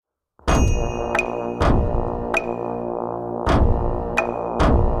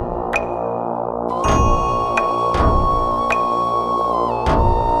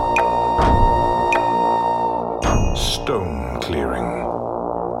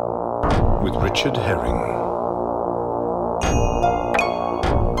with Richard Herring.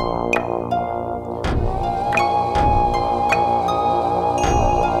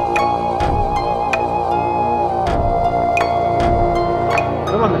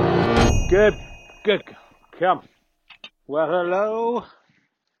 Come on then. Good. Come. Well,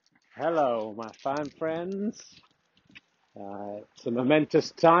 hello, my fine friends. It's a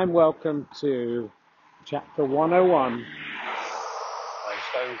momentous time. Welcome to chapter 101 of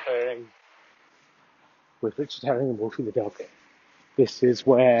Stone Clearing with Richard Herring and Wolfie the dog. This is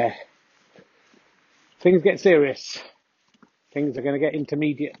where things get serious. Things are going to get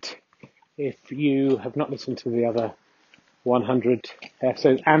intermediate. If you have not listened to the other 100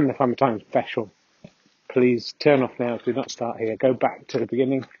 episodes and the Fun Time special, please turn off now. Do not start here. Go back to the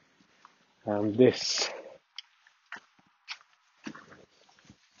beginning. This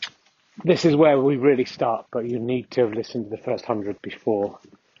is where we really start, but you need to have listened to the first 100 before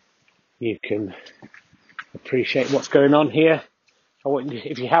you can appreciate what's going on here.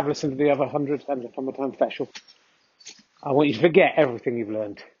 If you have listened to the other 100 and the Fun Time special, I want you to forget everything you've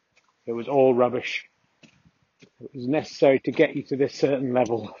learned. It was all rubbish. It was necessary to get you to this certain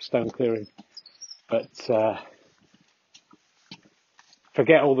level of stone clearing. But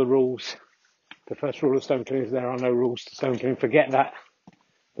forget all the rules. The first rule of stone clearing is there are no rules to stone clearing. Forget that.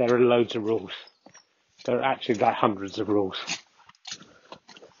 There are loads of rules. There are actually like hundreds of rules.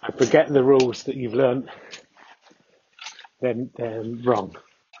 And forget the rules that you've learnt. Then they're wrong.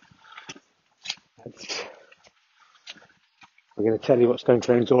 We're going to tell you what stone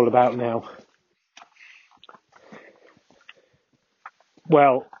clearing is all about now.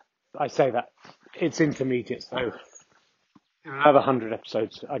 Well, I say that. It's intermediate, so in another 100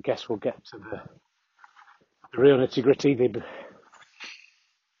 episodes, I guess we'll get to the real nitty-gritty.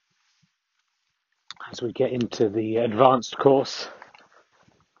 As we get into the advanced course,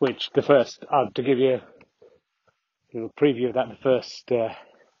 which to give you a little preview of that, the first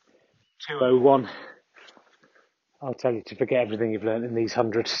 201, I'll tell you to forget everything you've learned in these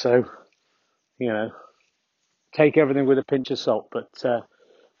 100. So, take everything with a pinch of salt. But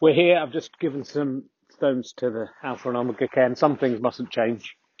we're here. I've just given some stones to the Alpha and Omega Cairn. Some things mustn't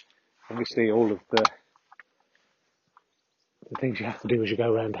change. Obviously, all of the things you have to do as you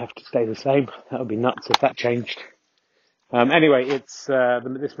go around have to stay the same. That would be nuts if that changed. Anyway, it's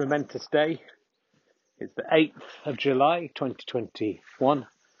this momentous day. It's the 8th of July, 2021.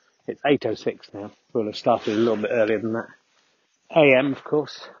 It's 8:06 now. We'll have started a little bit earlier than that. AM, of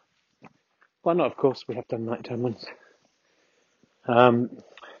course. Well, not of course. We have done nighttime ones.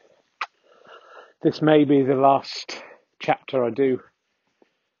 This may be the last chapter I do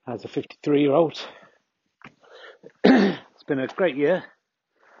as a 53-year-old. It's been a great year.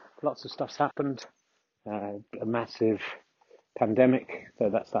 Lots of stuff's happened. A massive pandemic, so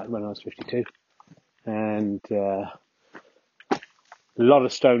that started when I was 52. And a lot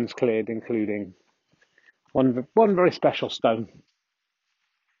of stones cleared, including one very special stone.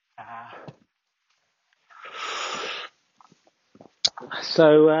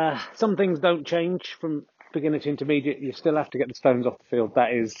 So some things don't change from beginner to intermediate. You still have to get the stones off the field.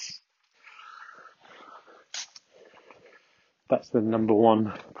 That's the number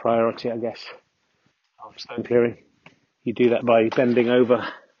one priority, I guess, of stone clearing. You do that by bending over.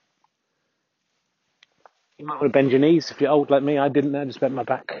 You might want to bend your knees if you're old like me. I didn't. I just bent my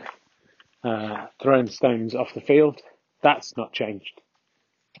back. Throwing stones off the field. That's not changed.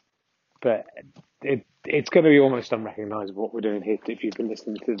 But it's going to be almost unrecognisable what we're doing here if you've been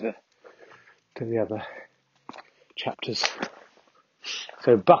listening to the other chapters.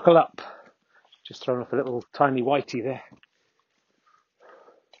 So buckle up. Just throwing off a little tiny whitey there.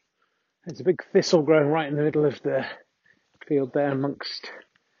 There's a big thistle growing right in the middle of the field there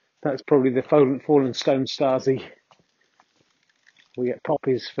that's probably the fallen stone starzy. We get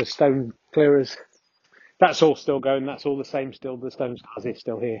poppies for stone clearers. That's all still going. That's all the same still. The stone starzy is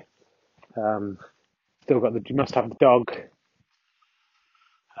still here. Still got you must have the dog.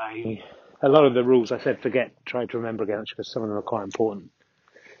 A lot of the rules I said forget, try to remember again, because some of them are quite important.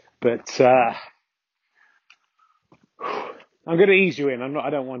 But I'm going to ease you in. I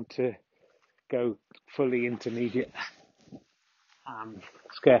don't want to go fully intermediate.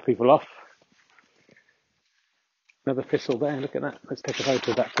 Scare people off. Another thistle there. Look at that. Let's take a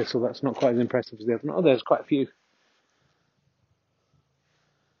photo of that thistle. That's not quite as impressive as the other one. Oh, there's quite a few.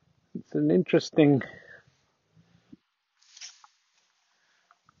 It's an interesting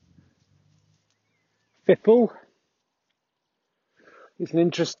thistle. It's an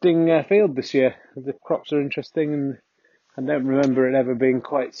interesting field this year. The crops are interesting, and I don't remember it ever being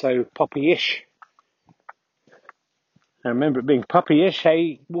quite so poppy-ish. I remember it being puppy-ish,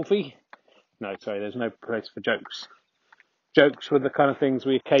 hey, Wolfie? No, sorry, there's no place for jokes. Jokes were the kind of things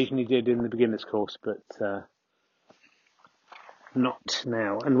we occasionally did in the beginner's course, but not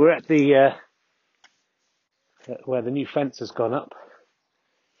now. And we're at the where the new fence has gone up,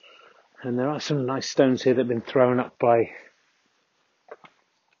 and there are some nice stones here that have been thrown up by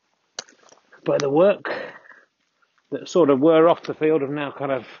the work that sort of were off the field, have now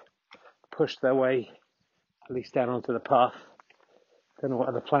kind of pushed their way at least down onto the path. Don't know what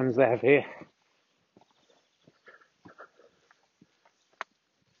other plans they have here.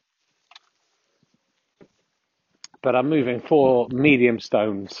 But I'm moving 4 medium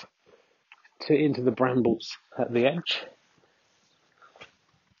stones into the brambles at the edge.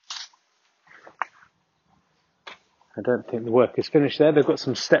 I don't think the work is finished there. They've got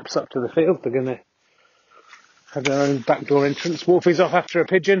some steps up to the field. They're going to have their own backdoor entrance. Wolfie's off after a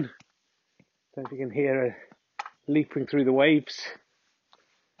pigeon. Don't know if you can hear her leaping through the waves.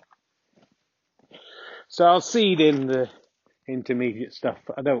 So I'll seed in the intermediate stuff.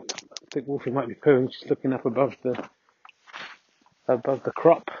 I think Wolfie might be pooing. She's looking up above the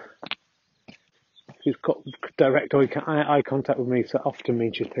crop. She's got direct eye contact with me, so often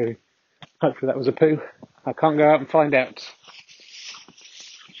means she's pooing. Hopefully that was a poo. I can't go out and find out.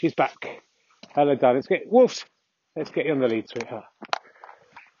 She's back. Hello, darling. Let's get you on the lead, sweetheart.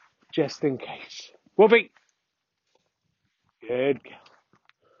 Just in case. Wolfie! Good girl.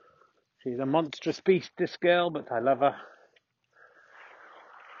 She's a monstrous beast, this girl, but I love her.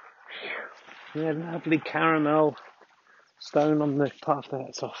 Yeah, lovely caramel stone on the path there.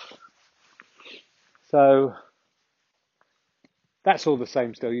 It's off. So that's all the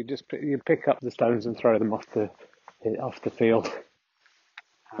same still. You pick up the stones and throw them off the field.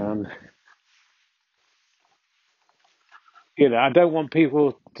 I don't want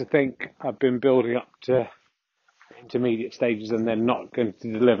people to think I've been building up to intermediate stages and they're not going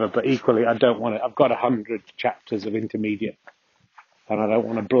to deliver, but equally I don't want it. I've got 100 chapters of intermediate and I don't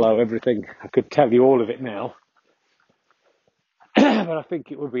want to blow everything. I could tell you all of it now, but I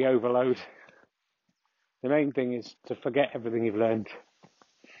think it would be overload. The main thing is to forget everything you've learned.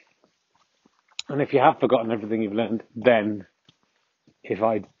 And if you have forgotten everything you've learned, then if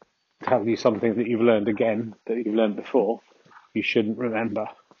I tell you something that you've learned again, that you've learned before, you shouldn't remember.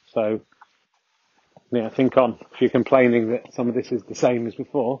 So, think on. If you're complaining that some of this is the same as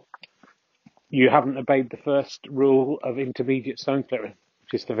before, you haven't obeyed the first rule of intermediate stone clearing,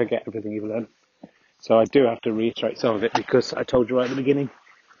 which is to forget everything you've learned. So I do have to reiterate some of it because I told you right at the beginning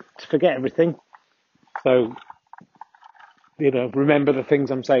to forget everything. So, remember the things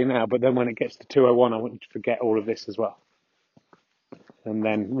I'm saying now, but then when it gets to 201, I want you to forget all of this as well. And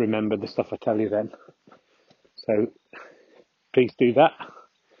then remember the stuff I tell you then. So please do that.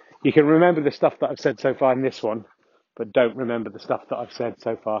 You can remember the stuff that I've said so far in this one, but don't remember the stuff that I've said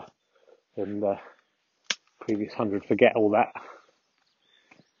so far in the previous 100. Forget all that.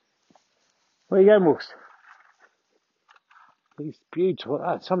 Where are you going, Wolves? These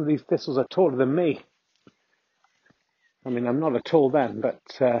beautiful. Some of these thistles are taller than me. I mean, I'm not a tall man, but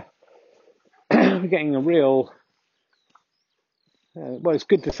we're getting a real... well, it's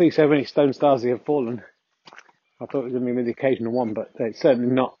good to see so many stone stars have fallen. I thought it was going to be the occasional one, but it's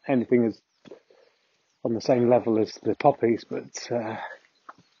certainly not anything as on the same level as the poppies. But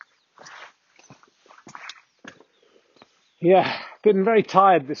been very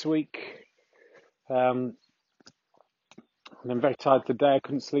tired this week. And I'm very tired today. I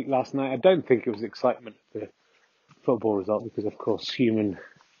couldn't sleep last night. I don't think it was excitement of the football result because, of course, human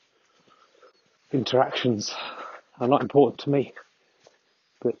interactions are not important to me.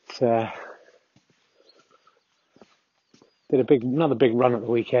 But did another big run at the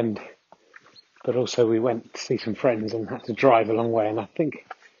weekend. But also we went to see some friends and had to drive a long way. And I think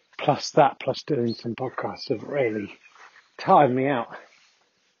plus doing some podcasts have really tired me out.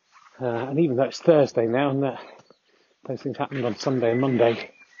 And even though it's Thursday now and those things happened on Sunday and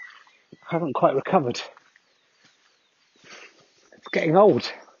Monday, I haven't quite recovered. It's getting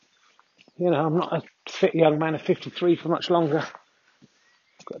old. I'm not a fit young man of 53 for much longer.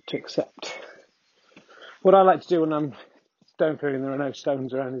 I've got to accept. What I like to do when I'm stone clearing, there are no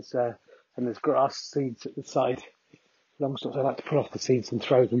stones around, and there's grass seeds at the side. Long stalks, I like to pull off the seeds and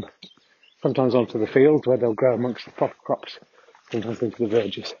throw them sometimes onto the field where they'll grow amongst the proper crops, sometimes into the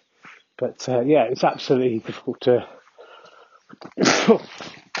verges. But it's absolutely difficult to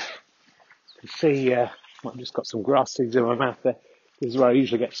see. I've just got some grass seeds in my mouth there. This is where I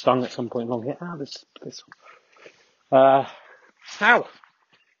usually get stung at some point along here. This ow!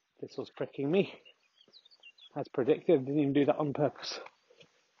 This was pricking me. As predicted, I didn't even do that on purpose.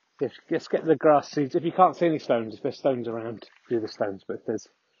 Just get the grass seeds. If you can't see any stones, if there's stones around, do the stones. But if there's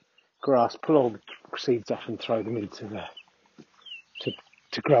grass, pull all the seeds off and throw them into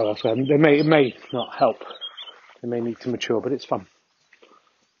to grow elsewhere. It may not help. They may need to mature, but it's fun.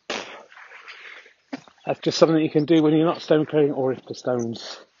 That's just something that you can do when you're not stone clearing, or if the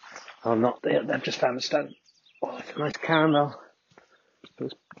stones are not there. They've just found a stone. Oh, it's a nice cairn. It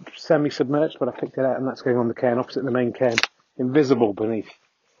was semi-submerged, but I picked it out, and that's going on the cairn opposite the main cairn, invisible beneath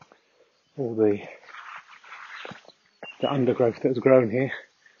all the undergrowth that has grown here.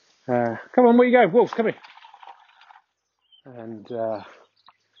 Come on, where you go? Wolves, come here. And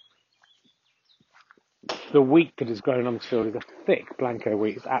the wheat that is grown on this field is a thick Blanco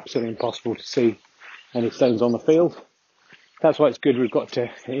wheat. It's absolutely impossible to see any stones on the field. That's why it's good we've got to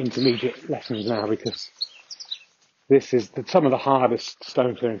intermediate lessons now, because this is some of the hardest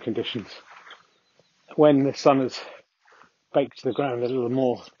stone clearing conditions. When the sun has baked the ground a little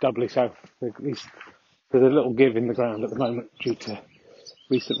more, doubly so. At least there's a little give in the ground at the moment due to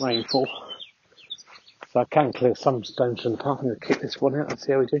recent rainfall. So I can clear some stones from the path. I'm going to kick this one out and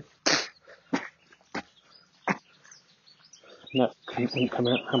see how we do. No, it wouldn't come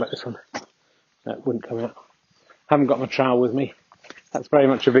out. How about this one? No, it wouldn't come out. Haven't got my trowel with me. That's very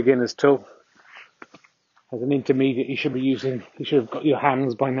much a beginner's tool. As an intermediate, you should have got your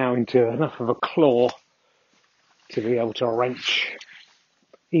hands by now into enough of a claw to be able to wrench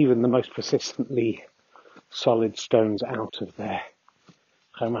even the most persistently solid stones out of there.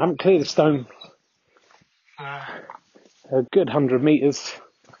 I haven't cleared a stone a good 100 metres.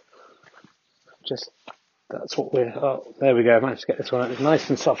 That's what there we go. I managed to get this one out. It's nice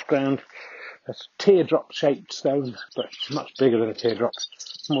and soft ground. A teardrop shaped stone, but much bigger than a teardrop.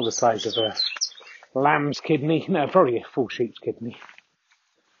 More the size of a lamb's kidney. No, probably a full sheep's kidney.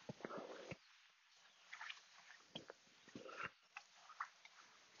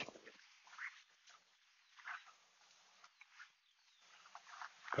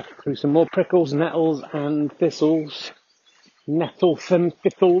 Through some more prickles, nettles and thistles. Nettles and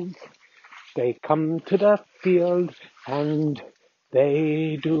thistles. They come to the field and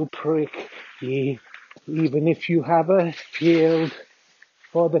they do prick ye, even if you have a field.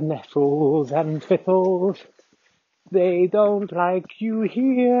 For the nettles and thistles, they don't like you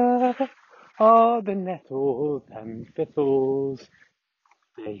here. Oh, the nettles and thistles,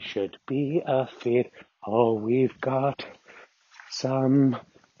 they should be afeard. Oh, we've got some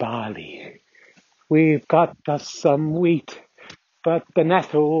barley, we've got us some wheat, but the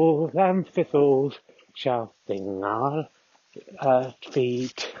nettles and thistles shall sting our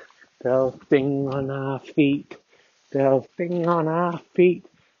feet. They'll sting on our feet. They'll sting on our feet,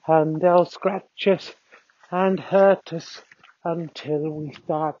 and they'll scratch us and hurt us until we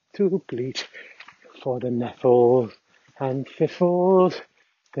start to bleed. For the nettles and thistles,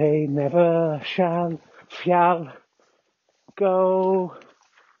 they never shall go.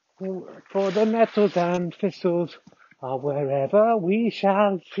 For the nettles and thistles are wherever we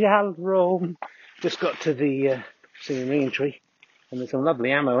shall roam. Just got to the singing tree, and there's some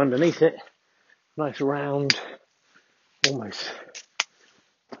lovely ammo underneath it. Nice round, almost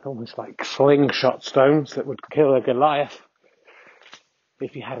like slingshot stones that would kill a Goliath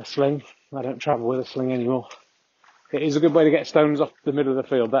if you had a sling. I don't travel with a sling anymore. It is a good way to get stones off the middle of the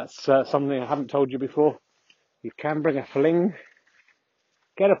field. That's something I haven't told you before. You can bring a fling,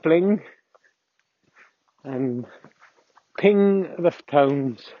 get a fling, and ping the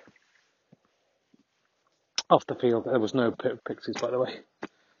stones off the field. There was no pixies, by the way.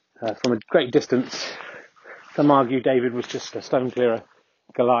 From a great distance, some argue David was just a stone clearer.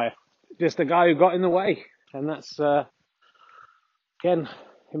 Goliath, just a guy who got in the way. And that's, again,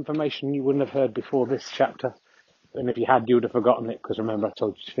 information you wouldn't have heard before this chapter. And if you had, you would have forgotten it, because remember, I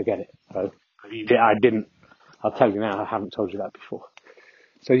told you to forget it. So I didn't. I'll tell you now, I haven't told you that before.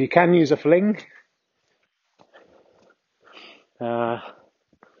 So you can use a fling.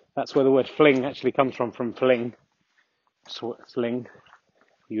 That's where the word fling actually comes from fling. Sling.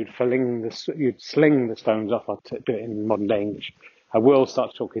 You'd sling the stones off. I'll do it in modern day English. I will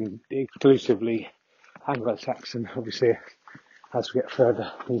start talking exclusively Anglo-Saxon, obviously, as we get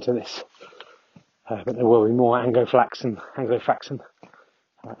further into this. But there will be more Anglo-Saxon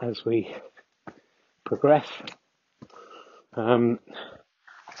as we progress. So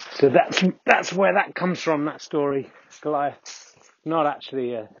that's where that comes from, that story. Goliath, not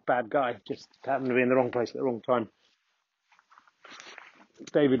actually a bad guy, just happened to be in the wrong place at the wrong time.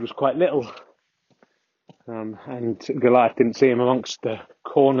 David was quite little, and Goliath didn't see him amongst the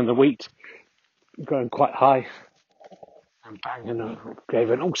corn and the wheat, growing quite high, and bang, and gave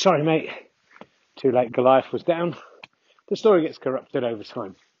an, "Oh, sorry, mate." Too late, Goliath was down. The story gets corrupted over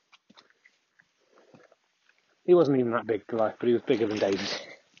time. He wasn't even that big, Goliath, but he was bigger than David.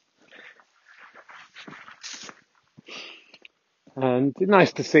 And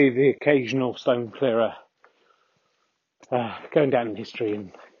nice to see the occasional stone clearer going down in history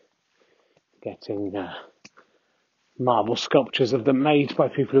and getting marble sculptures of them made by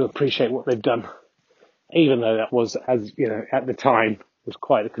people who appreciate what they've done. Even though that was, as you know, at the time, was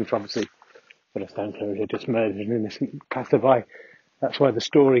quite a controversy. But a stone clearer had just murdered an innocent passerby. That's why the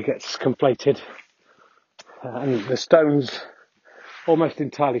story gets conflated. And the stone's almost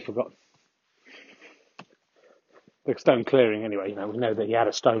entirely forgotten. The stone clearing, anyway, you know, we know that he had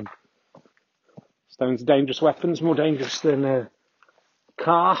a stone. Stones are dangerous weapons, more dangerous than a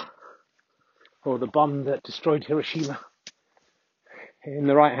car or the bomb that destroyed Hiroshima. In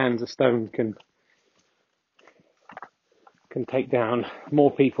the right hands, a stone can take down more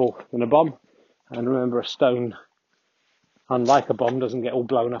people than a bomb. And remember, a stone, unlike a bomb, doesn't get all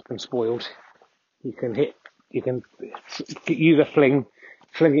blown up and spoiled. You can use a fling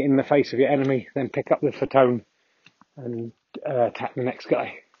it in the face of your enemy, then pick up the fatone and attack the next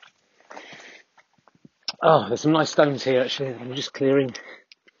guy. Oh, there's some nice stones here actually. I'm just clearing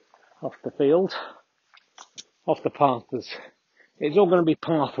off the field, off the path. It's all going to be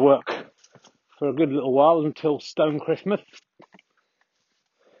path work for a good little while until Stone Christmas.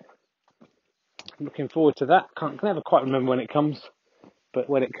 Looking forward to that. Can't never quite remember when it comes, but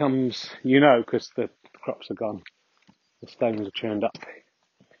when it comes, you know, because the crops are gone, the stones are churned up.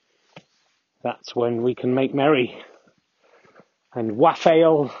 That's when we can make merry and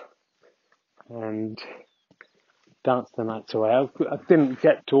waffle and dance the nights away. I didn't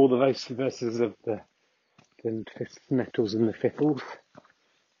get to all the verses of the nettles and the fiddles.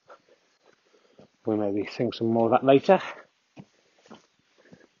 We'll maybe sing some more of that later.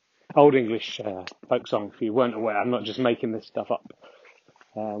 Old English folk song, if you weren't aware. I'm not just making this stuff up.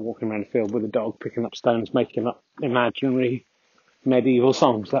 Walking around the field with a dog, picking up stones, making up imaginary medieval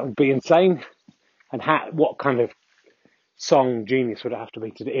songs. That would be insane. And what kind of song genius would it have to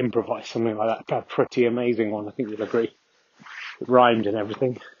be to improvise something like that? A pretty amazing one, I think you'll agree. It rhymed and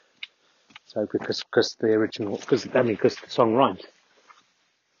everything. So because the song rhymed.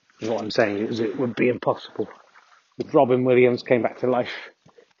 And what I'm saying is it would be impossible. If Robin Williams came back to life,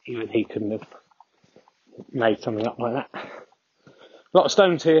 even he couldn't have made something up like that. A lot of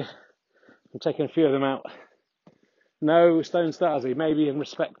stones here. I'm taking a few of them out. No Stone Stasi, maybe in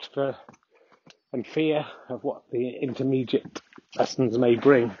respect for and fear of what the intermediate lessons may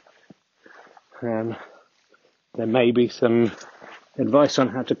bring. There may be some advice on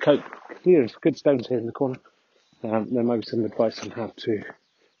how to cope. Here's good stones here in the corner. There may be some advice on how to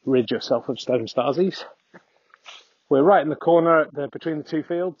rid yourself of Stone Stasis. We're right in the corner between the two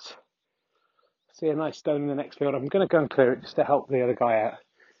fields. See a nice stone in the next field. I'm going to go and clear it just to help the other guy out.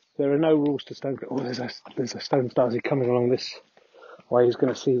 There are no rules to stone. Oh, there's a Stone Stasi coming along this way. He's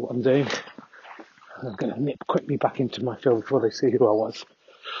going to see what I'm doing. I'm going to nip quickly back into my field before they see who I was.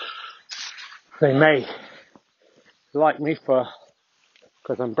 They may like me because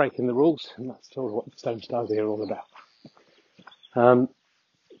I'm breaking the rules, and that's sort of what the Stone Stasi are all about.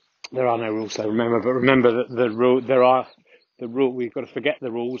 There are no rules, though. Remember that the rule. We've got to forget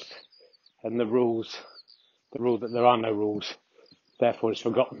the rules, and the rule that there are no rules. Therefore, it's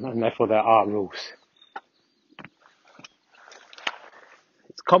forgotten, and therefore there are rules.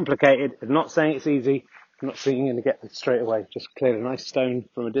 It's complicated. I'm not saying it's easy. I'm not saying you're going to get this straight away. Just clear a nice stone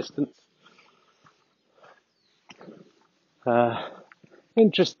from a distance.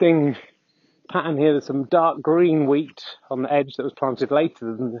 Interesting pattern here. There's some dark green wheat on the edge that was planted later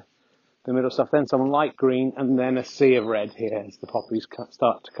than the middle stuff. Then some light green, and then a sea of red here as the poppies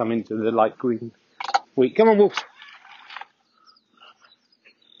start to come into the light green wheat. Come on, Wolf.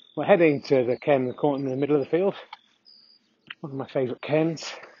 We're heading to the ken, the corner in the middle of the field. One of my favourite kens.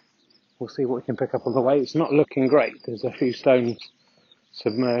 We'll see what we can pick up on the way. It's not looking great. There's a few stones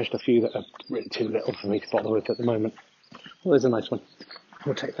submerged, a few that are really too little for me to bother with at the moment. Oh, there's a nice one.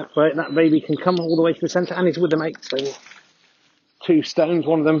 We'll take that way. That baby can come all the way to the centre, and he's with the mate. So 2 stones,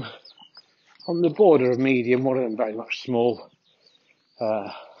 one of them on the border of medium, one of them very much small.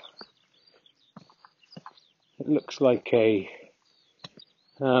 It looks like a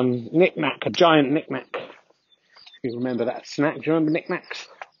knick-knack, a giant knick-knack. If you remember that snack, do you remember knick-knacks?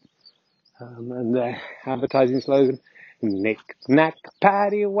 And their advertising slogan, knick-knack,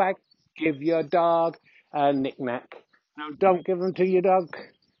 paddywhack, give your dog a knick-knack. No, don't give them to your dog.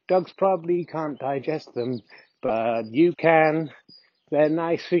 Dogs probably can't digest them, but you can. They're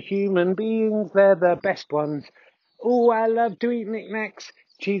nice for human beings, they're the best ones. Oh, I love to eat knick-knacks.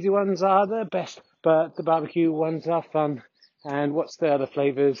 Cheesy ones are the best, but the barbecue ones are fun. And what's the other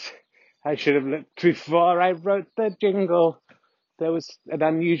flavours? I should have looked before I wrote the jingle. There was an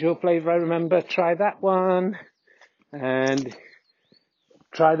unusual flavour I remember. Try that one. And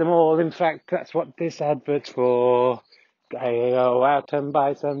Try them all. In fact, that's what this advert's for. Go out and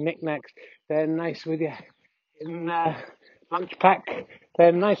buy some knickknacks. They're nice with you in lunch pack.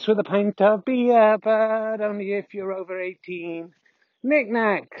 They're nice with a pint of beer, but only if you're over 18.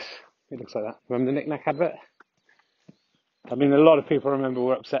 Knickknacks. It looks like that. Remember the knickknack advert? I mean, a lot of people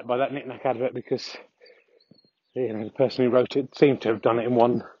were upset by that knickknack advert because, the person who wrote it seemed to have done it in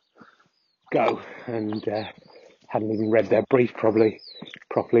one go and hadn't even read their brief properly.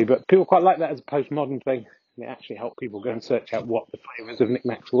 But people quite like that as a postmodern thing. It actually helped people go and search out what the flavours of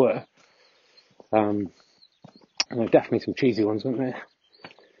knickknacks were. And there were definitely some cheesy ones, weren't there?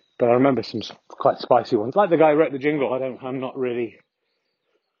 But I remember some quite spicy ones. Like the guy who wrote the jingle, I'm not really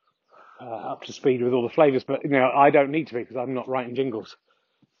up to speed with all the flavours, but I don't need to be because I'm not writing jingles.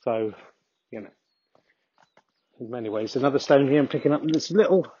 So, in many ways, another stone here I'm picking up.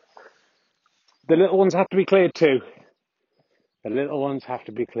 The little ones have to be cleared too. The little ones have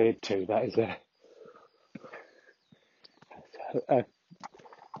to be cleared too. That is a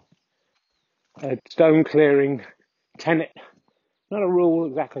stone clearing tenet. Not a rule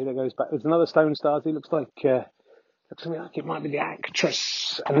exactly that goes back. There's another stone stars. He looks to me like it might be the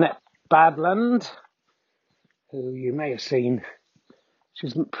actress Annette Badland, who you may have seen.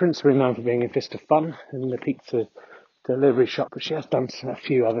 She's principally known for being in Fist of Fun and the pizza delivery shop, but she has done a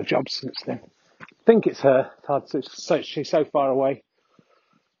few other jobs since then. I think it's her. It's hard to, she's so far away.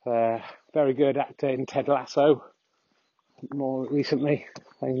 Very good actor in Ted Lasso. More recently,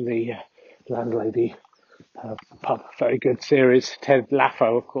 playing the landlady pub. Very good series. Ted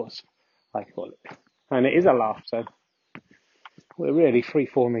Lasso, of course, I call it. And it is a laugh, so we're really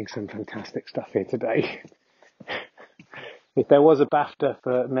free-forming some fantastic stuff here today. If there was a BAFTA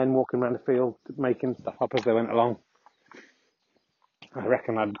for men walking around the field making stuff up as they went along, I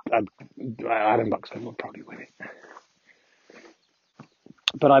reckon Adam Buxton would probably win it.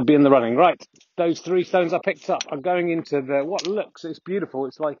 But I'd be in the running. Right, those 3 stones I picked up are going into it's beautiful.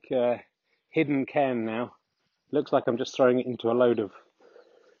 It's like hidden cairn now. Looks like I'm just throwing it into a load of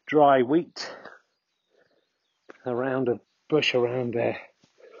dry wheat around a bush around there.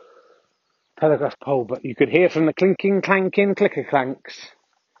 Telegraph pole, but you could hear from the clinking, clanking, clicker clanks.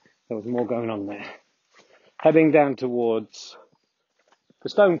 There was more going on there. Heading down towards the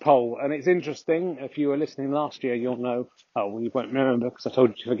stone pole, and it's interesting. If you were listening last year, you'll know. Oh, well, you won't remember because I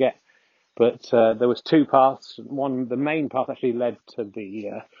told you to forget. But there was 2 paths. The main path actually led to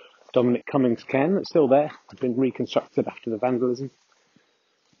the Dominic Cummings cairn. That's still there. It's been reconstructed after the vandalism.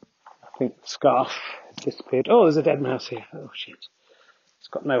 I think the scarf has disappeared. Oh, there's a dead mouse here. Oh shit! It's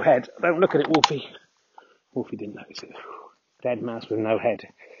got no head. Don't look at it, Wolfie. Wolfie didn't notice it. Dead mouse with no head.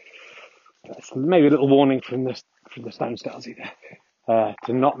 That's maybe a little warning from the Stone Starsy there.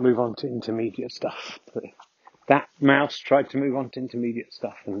 To not move on to intermediate stuff. But that mouse tried to move on to intermediate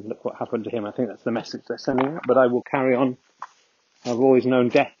stuff, and look what happened to him. I think that's the message they're sending out, but I will carry on. I've always known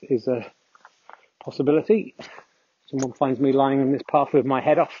death is a possibility. Someone finds me lying in this path with my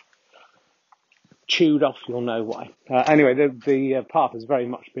head off, chewed off, you'll know why. Anyway, the path has very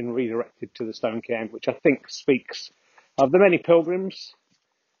much been redirected to the stone cairn, which I think speaks of the many pilgrims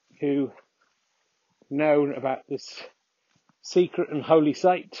who know about this secret and holy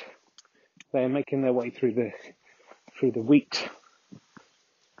site. They are making their way through the wheat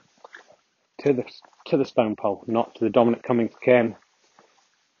to the stone pole, not to the Dominic Cummings cairn.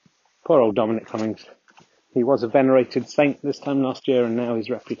 Poor old Dominic Cummings. He was a venerated saint this time last year, and now his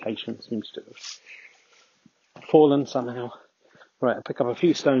reputation seems to have fallen somehow. Right, I'll pick up a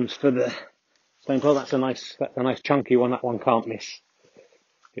few stones for the stone pole. That's a nice chunky one. That one can't miss.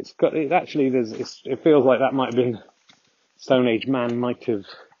 It feels like that might have been Stone Age man might have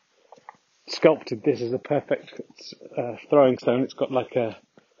sculpted this as a perfect throwing stone.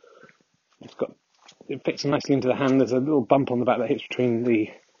 It fits nicely into the hand. There's a little bump on the back that hits between the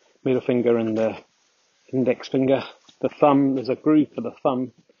middle finger and the index finger. The thumb, there's a groove for the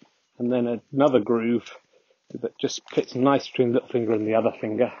thumb, and then another groove that just fits nice between the little finger and the other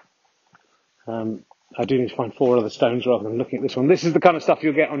finger. I do need to find 4 other stones rather than looking at this one. This is the kind of stuff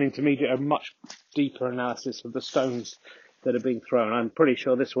you'll get on intermediate, a much deeper analysis of the stones that are being thrown. I'm pretty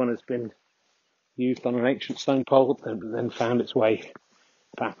sure this one has been used on an ancient stone pole and then found its way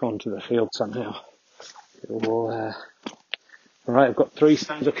back onto the field somehow. Alright, I've got 3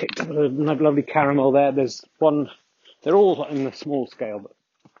 stones. I've kicked up a lovely caramel there. There's one, they're all in the small scale, but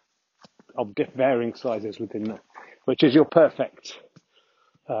of varying sizes within that, which is your perfect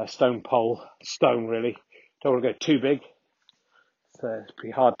stone pole stone, really. Don't want to go too big. It's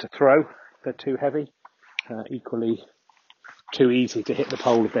pretty hard to throw. They're too heavy. Equally too easy to hit the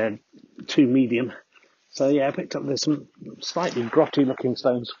pole if they're too medium. So yeah, I picked up, there's some slightly grotty looking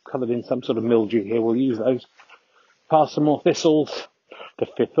stones covered in some sort of mildew here. We'll use those. Past some more thistles. The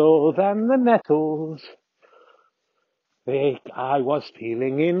thistles and the nettles. I was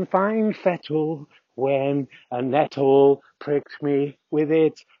feeling in fine fettle when a nettle pricked me with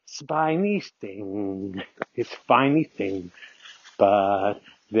its spiny sting. Its spiny sting. But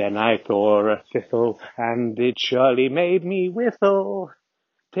then I saw a thistle and it surely made me whistle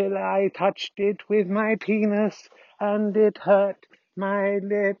till I touched it with my penis and it hurt my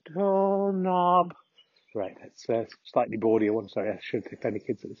little knob. Right, that's a slightly bawdier one. Sorry, I should if any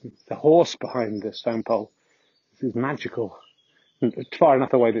kids listen. The horse behind the stone pole. This is magical. It's far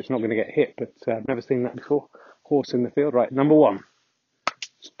enough away that it's not going to get hit, but I've never seen that before. Horse in the field. Right, number one.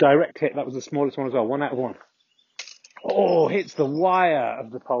 Direct hit. That was the smallest one as well. 1 out of 1. Oh, hits the wire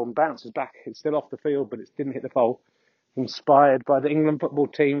of the pole and bounces back. It's still off the field, but it didn't hit the pole. Inspired by the England football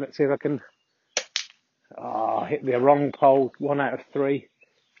team. Let's see if I can hit the wrong pole. 1 out of 3.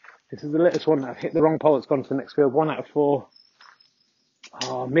 This is the latest one. I've hit the wrong pole. It's gone to the next field. 1 out of 4.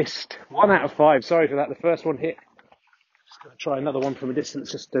 Oh, missed. 1 out of 5. Sorry for that. The first one hit. Just going to try another one from a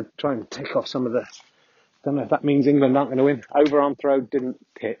distance just to try and take off some of the... Don't know if that means England aren't going to win. Overarm throw didn't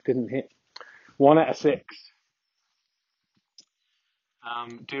hit. 1 out of 6.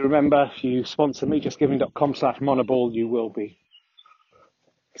 Do you remember, if you sponsor me, justgiving.com/monoball, you will be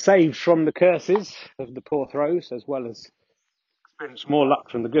saved from the curses of the poor throws, as well as experience more luck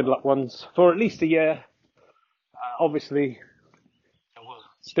from the good luck ones for at least a year. Obviously, there will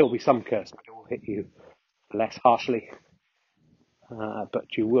still be some curse, but it will hit you less harshly.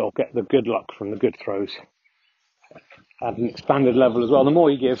 But you will get the good luck from the good throws at an expanded level as well. The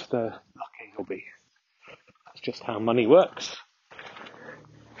more you give, the luckier you'll be. That's just how money works.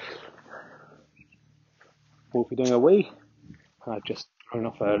 Wolfie doing a wee. I've just thrown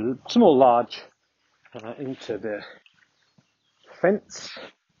off a small large into the fence.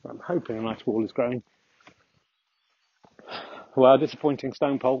 I'm hoping a nice wall is growing. Well, disappointing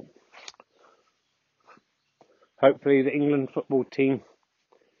stone pole. Hopefully the England football team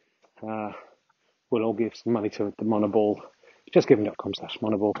will all give some money to the Monoball.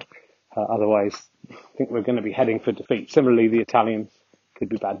 Justgiving.com/Monoball. Otherwise, I think we're going to be heading for defeat. Similarly, the Italians could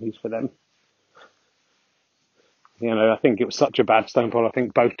be bad news for them. You know, I think it was such a bad stone pole. I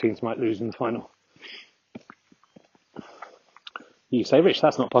think both teams might lose in the final. You say, Rich,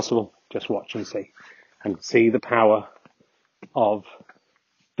 that's not possible. Just watch and see. And see the power of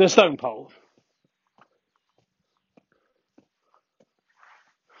the stone pole.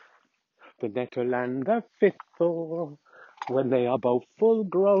 The nettle and the thistle, when they are both full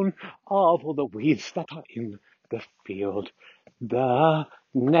grown of all the weeds that are in the field. The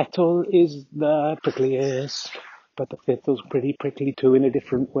nettle is the prickliest, but the thistle's pretty prickly too in a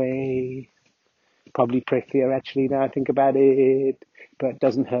different way. Probably pricklier actually now I think about it, but it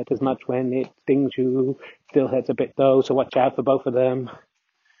doesn't hurt as much when it stings you. Still hurts a bit though, so watch out for both of them.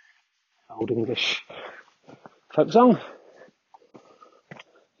 Old English folk song.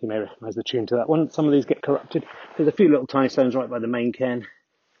 You may recognise the tune to that one. Some of these get corrupted. There's a few little tiny stones right by the main cairn.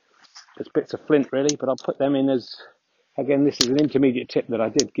 There's bits of flint really, but I'll put them in as, again, this is an intermediate tip that I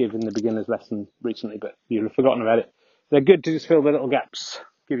did give in the beginner's lesson recently, but you'll have forgotten about it. They're good to just fill the little gaps,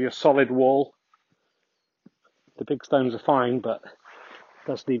 give you a solid wall. The big stones are fine, but it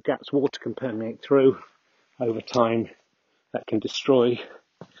does leave gaps. Water can permeate through over time. That can destroy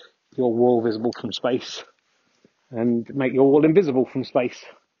your wall visible from space and make your wall invisible from space.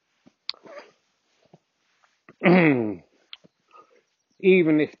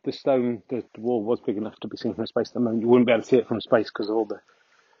 Even if the wall was big enough to be seen from space at the moment, you wouldn't be able to see it from space because of all the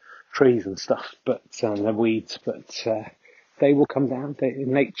trees and stuff, but the weeds. But they will come down.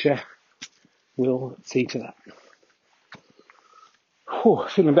 Nature will see to that.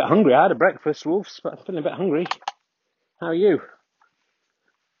 Feeling a bit hungry. I had a breakfast, Wolves, but I'm feeling a bit hungry. How are you?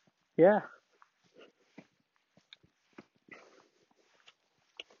 Yeah?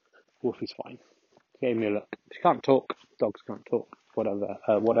 Wolfie's fine. Gave me a look. She can't talk. Dogs can't talk.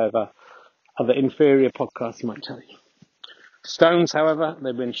 Whatever other inferior podcasts might tell you. Stones, however,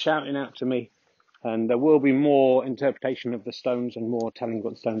 they've been shouting out to me, and there will be more interpretation of the stones and more telling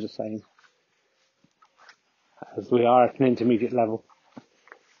what the stones are saying, as we are at an intermediate level.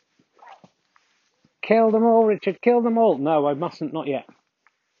 Kill them all, Richard, kill them all. No, I mustn't, not yet.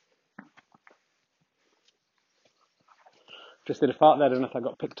 Just did a fart there. I don't know if I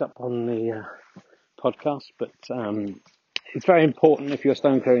got picked up on the podcast, but it's very important if you're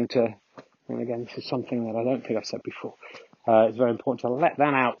stone clearing to, and again, this is something that I don't think I've said before, it's very important to let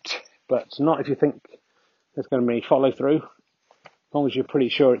that out, but not if you think there's going to be follow through. As long as you're pretty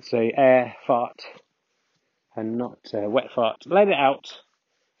sure it's a air fart, and not wet fart. Let it out.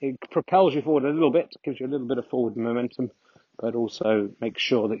 It propels you forward a little bit, gives you a little bit of forward momentum, but also makes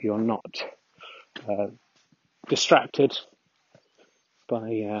sure that you're not distracted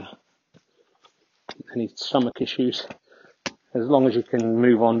by any stomach issues, as long as you can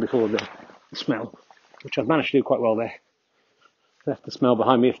move on before the smell, which I've managed to do quite well there. Left the smell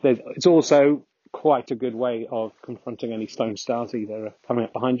behind me. It's also quite a good way of confronting any stone stars that are coming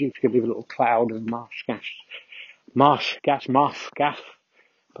up behind you. If you could leave a little cloud of marsh gaff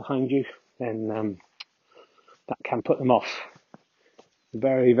behind you, then that can put them off.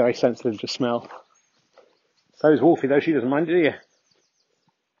 Very, very sensitive to smell. So is Wolfie, though. She doesn't mind, do you?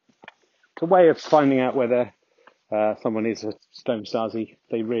 It's a way of finding out whether someone is a stone starsy.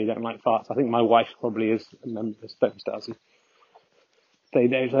 They really don't like farts. I think my wife probably is a member of stone starsy. They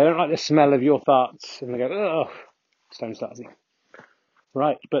don't like the smell of your farts, and they go, oh, stone starsy.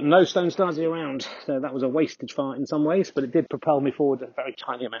 Right, but no stone starsy around. So that was a wasted fart in some ways, but it did propel me forward a very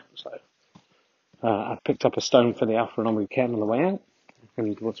tiny amount. So I picked up a stone for the Alpha and Omega Cairn on the way out.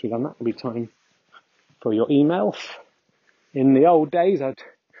 And once we've done that, it'll be time for your emails. In the old days, I'd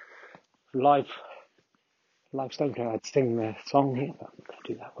live stone care, I'd sing the song here, but I'm going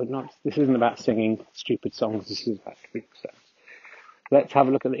to do that. Would not. This isn't about singing stupid songs. This is about doing stuff. Let's have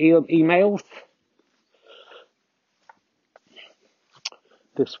a look at the emails.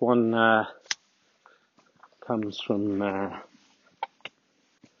 This one comes from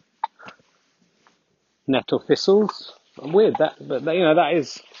Nettle Thistles. Weird that, but that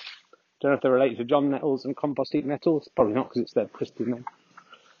is. Don't know if they're related to John Nettles and Compost Eat Nettles. Probably not, because it's their Christian name.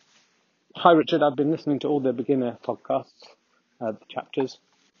 Hi Richard, I've been listening to all the beginner podcasts, the chapters,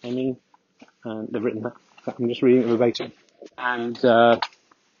 and they've written that. I'm just reading it verbatim. And you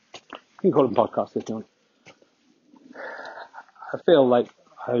can call them podcasts if you want. I feel like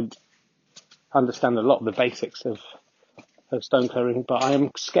I understand a lot of the basics of stone clearing, but I am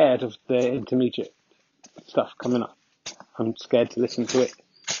scared of the intermediate stuff coming up. I'm scared to listen to it.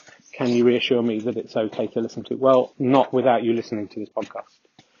 Can you reassure me that it's okay to listen to? Well, not without you listening to this podcast,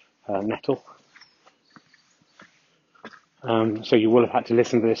 Nettle. So you will have had to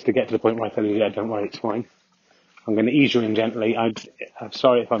listen to this to get to the point where I tell you, yeah, don't worry, it's fine. I'm going to ease you in gently. I'm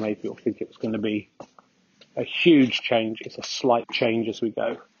sorry if I made people think it was going to be a huge change. It's a slight change as we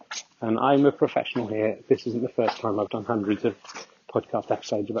go. And I'm a professional here. This isn't the first time I've done hundreds of podcast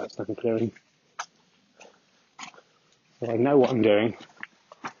episodes about stone clearing. So I know what I'm doing.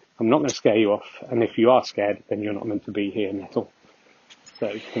 I'm not going to scare you off. And if you are scared, then you're not meant to be here, Nettle.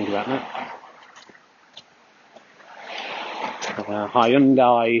 So think about that.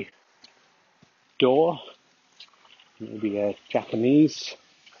 Hyundai door. Maybe a Japanese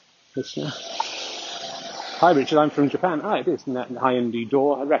listener. Hi Richard, I'm from Japan. It is Hyundai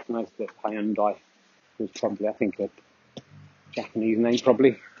door. I recognise that Hyundai was probably, I think, a Japanese name,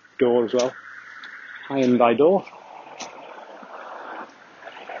 probably. Door as well. Hyundai door.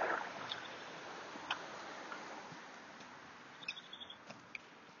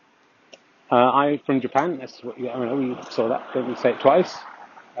 I'm from Japan. That's what we saw that. Don't we say it twice?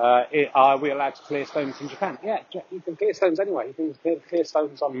 Are we allowed to clear stones in Japan? Yeah, you can clear stones anyway. You can clear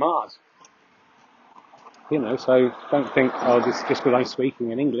stones on Mars. So don't think, just because I'm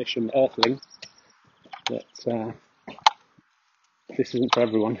speaking in English and Earthling, that this isn't for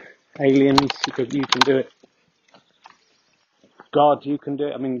everyone. Aliens, you can do it. God, you can do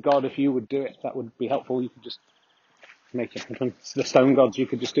it. I mean, God, if you would do it, that would be helpful. You could just make it happen. The stone gods, you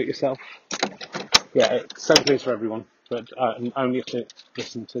could just do it yourself. Yeah, it's so clear for everyone, but only if you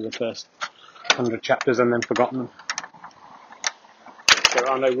listen to the first 100 chapters and then forgotten them. There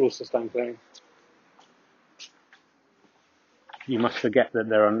are no rules to stone clearing. You must forget that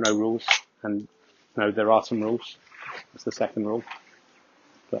there are no rules, and no, there are some rules. That's the second rule.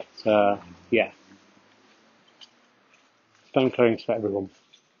 But, yeah. Stone clearing's for everyone.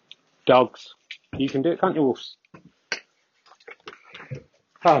 Dogs, you can do it, can't you, wolves?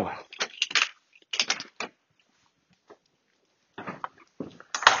 Oh, well.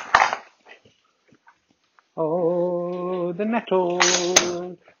 Oh, the nettle,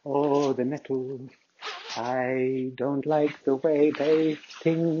 I don't like the way they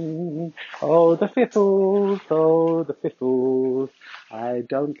sting. Oh, the fiffles, I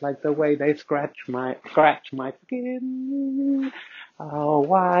don't like the way they scratch my skin. Oh,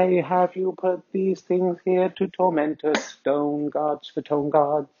 why have you put these things here to torment us, stone gods, tone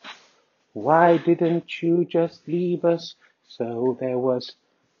gods? Why didn't you just leave us so there was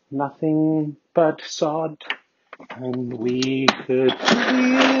nothing but sod, and we could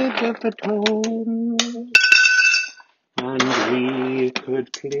clear the batons, and we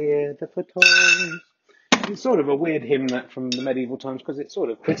could clear the batons. It's sort of a weird hymn that from the medieval times because it's sort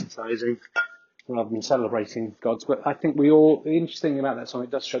of criticising rather than celebrating gods. But I think the interesting thing about that song,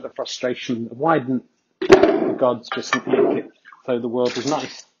 it does show the frustration. Why didn't the gods just make it so the world was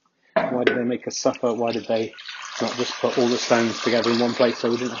nice? Why did they make us suffer? Why did they not just put all the stones together in one place so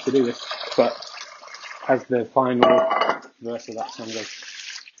we didn't have to do this? But as the final verse of that song goes,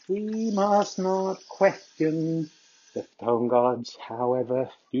 we must not question the stone gods, however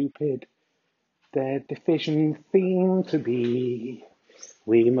stupid their deficient seem to be.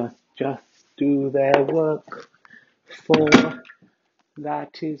 We must just do their work, for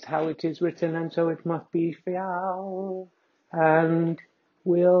that is how it is written, and so it must be fair. And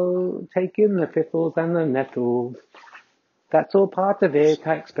we'll take in the fiffles and the nettles. That's all part of it.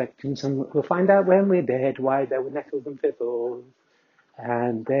 I expect we'll find out when we're dead why there were nettles and fiffles.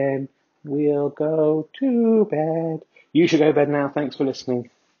 And then we'll go to bed. You should go to bed now. Thanks for listening.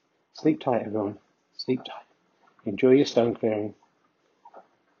 Sleep tight, everyone. Sleep tight. Enjoy your stone clearing.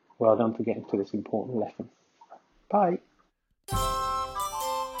 Well done for getting to this important lesson. Bye.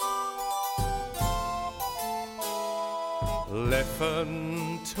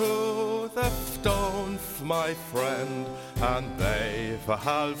 Listen to the stones, my friend, and they've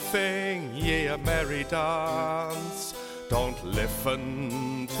halving ye a merry dance. Don't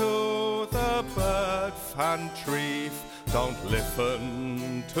listen to the bird and trees, don't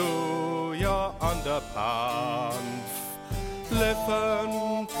listen to your underpants.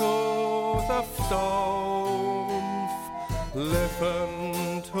 Listen to the stones,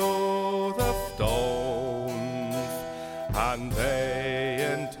 listen to the stones, and they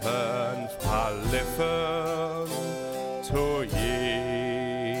in turn shall listen to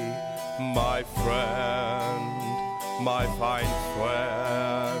ye, my friend, my fine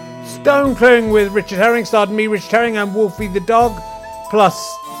friend. Stone Clearing with Richard Herring starred me, Richard Herring, and Wolfie the dog. Plus,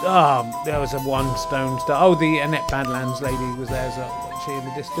 there was a one stone star. Oh, the Annette Badlands lady was there as well, she in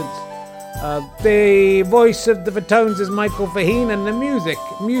the distance. The voice of the Fatones is Michael Faheen, and the music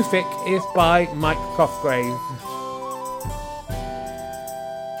is by Mike Cofgrave.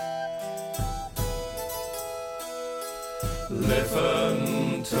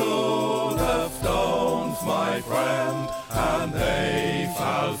 Listen to the stones, my friend, and they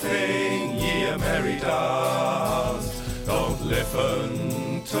shall sing ye a merry dance. Don't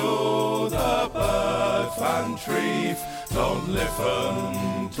listen to the birds and trees, don't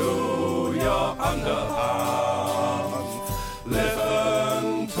listen to your underarms.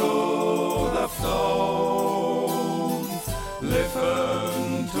 Listen to the stones,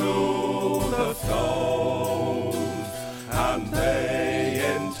 listen to the stones, and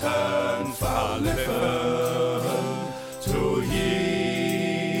they in turn shall listen to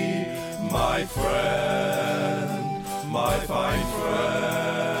ye, my friend, my fine friend.